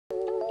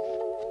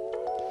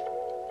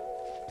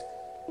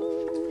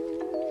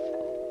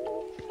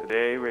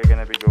Today we're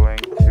gonna be going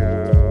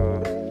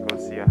to go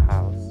see a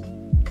house.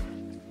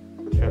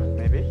 Sure,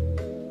 maybe?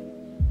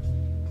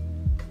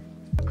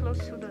 Close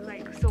to the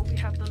lake, so we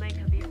have the lake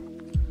view.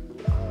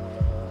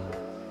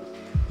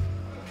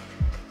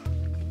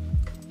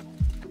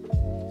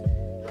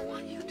 I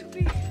want you to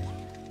be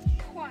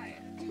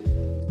quiet.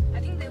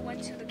 I think they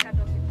went to the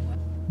capital.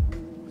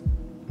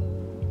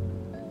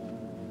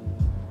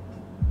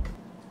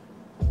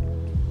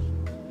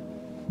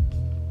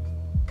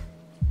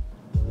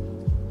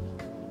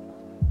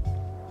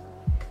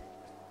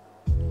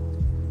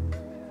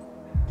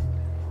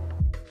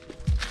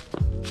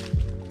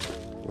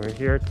 We're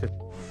here to...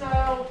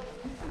 So,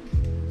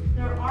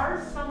 there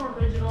are some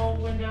original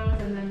windows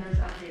and then there's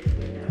updated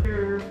windows.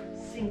 They're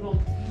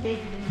single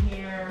vacant in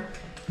here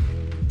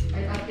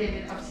and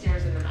updated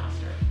upstairs in the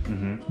master.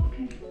 Mm-hmm.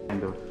 Okay.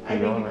 Kind of. I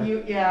think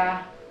you,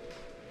 yeah.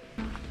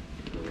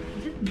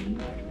 Is it me?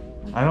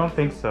 I don't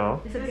think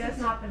so. This is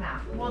not the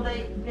map. Well,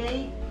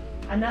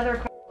 another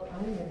couple,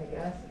 I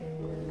guess,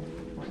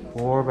 in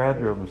 4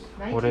 bedrooms.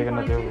 What are you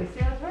gonna do? 1922. See,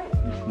 that's right.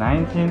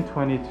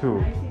 1922.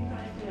 1922.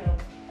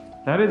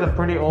 That is a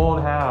pretty old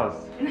house.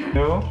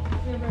 No?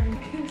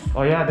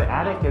 Oh yeah, the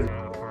attic is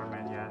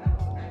apartment, yeah.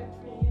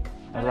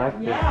 I like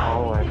this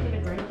hallway. Yeah, they did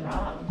a great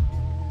job.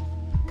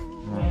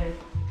 Yeah.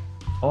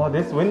 Oh,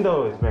 this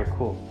window is very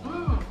cool.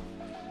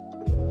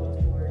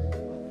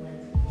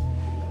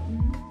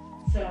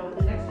 So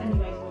the next time you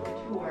guys book a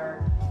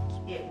tour,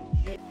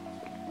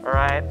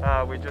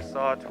 Alright, we just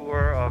saw a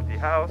tour of the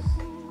house.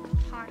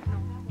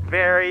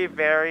 Very,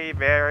 very,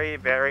 very,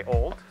 very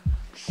old.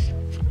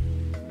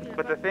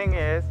 But the thing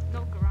is,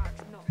 No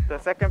garage, no. the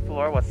second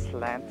floor was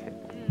slanted.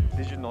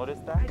 Did you notice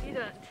that? I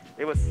didn't.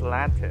 It was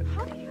slanted.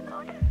 How do you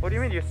know that? What do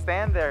you mean? You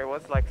stand there, it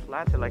was like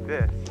slanted like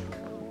this.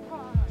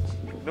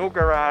 No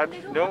garage,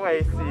 no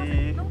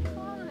AC,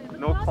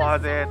 no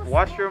closet,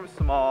 washroom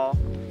small,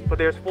 but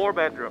there's 4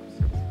 bedrooms.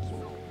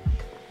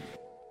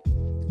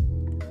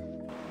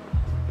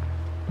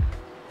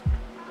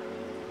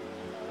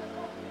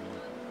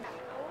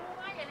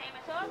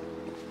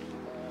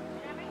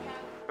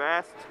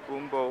 Best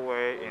Bumbo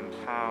way in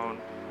town.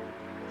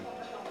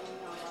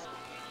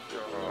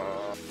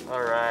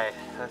 Alright,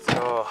 let's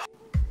go.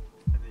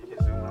 You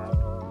can zoom out.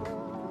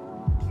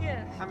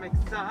 Yes. I'm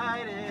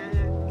excited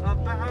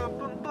about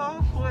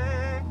Bumbo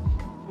way.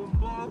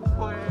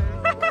 Bumbo way.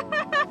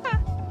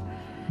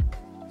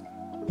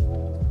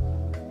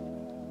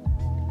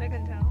 I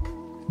can tell.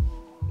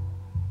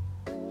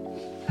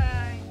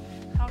 Hi,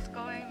 how's it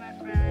going, my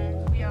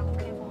friend? We are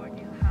looking for a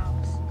new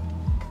house.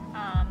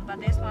 But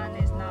this one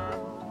is not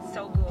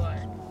so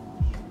good.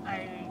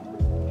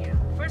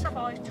 First of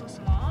all, it's too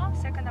small.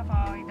 Second of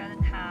all, it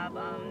doesn't have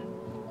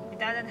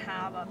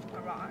a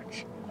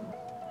garage.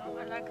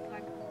 I like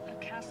a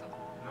castle.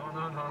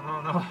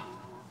 No.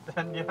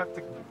 Then you have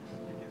to. You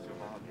can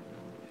zoom out.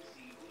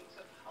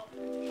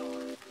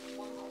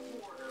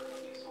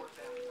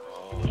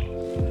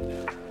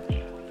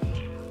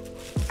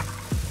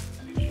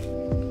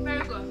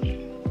 Very good.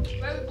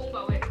 Very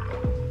Bumbo way.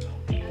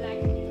 I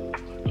like it.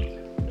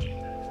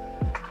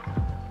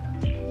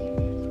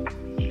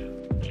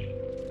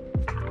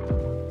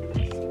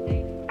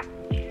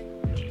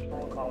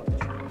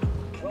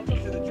 Welcome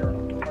to the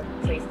journal.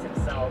 Placed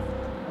himself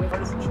with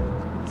Partisanship,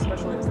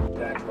 especially as the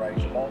act right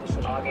all the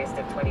sudden. August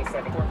of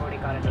 2017 before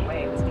voting got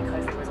underway was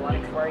because there was a lot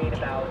of worried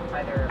about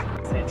either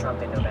President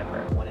Trump in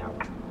November. 1 hour.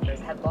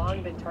 Had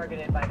long been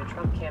targeted by the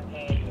Trump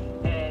campaign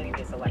and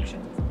previous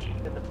elections.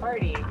 In the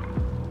party,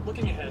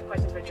 Looking ahead,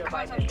 questions for Joe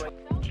Biden is going.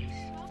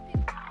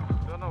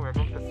 No, we're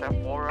going to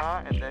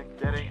Sephora and then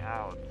getting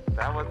out.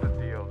 That was the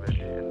deal,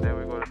 baby. And then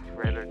we go to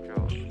Trader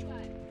Joe's.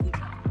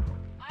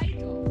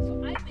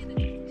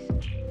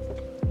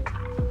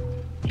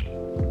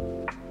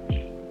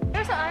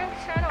 There's an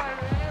eyeshadow I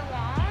really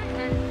want,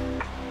 and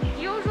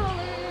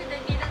usually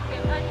they didn't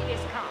give any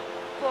discount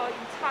for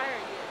entire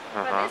year.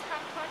 But this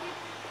time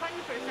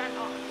 20%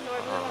 off, so I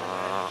really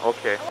want to.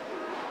 Okay.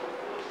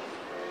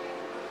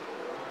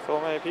 So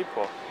many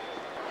people.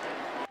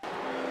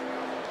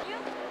 Can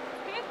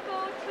you go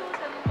to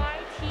the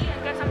Mighty and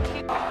get some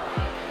tea?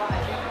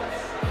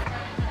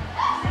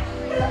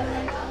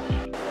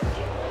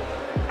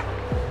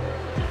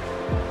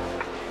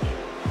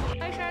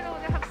 Eyeshadow,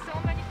 they have so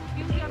many good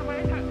beauty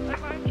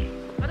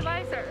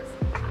advisors.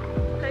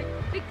 Okay,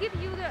 they give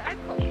you the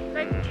echo.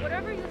 Like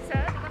whatever you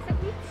said, they say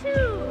me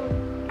too.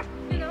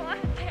 You know, I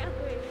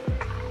agree.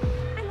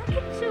 I like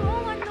it too.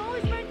 Oh, I know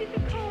it's very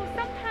difficult.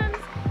 Sometimes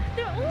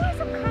there are always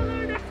a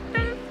color that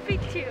doesn't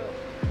fit you.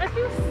 I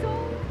feel so,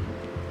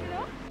 you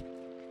know.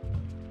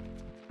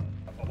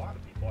 a lot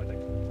of people, I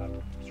think,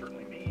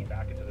 certainly me,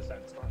 back into the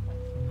Senate start.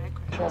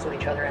 With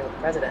each other and with the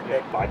president.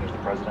 Biden's the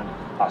president,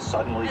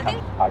 suddenly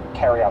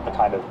carry out the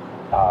kind of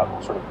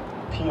sort of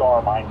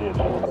PR-minded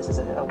This is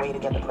a way to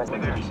get the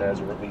president. things that he says,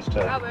 or at least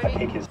to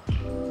take his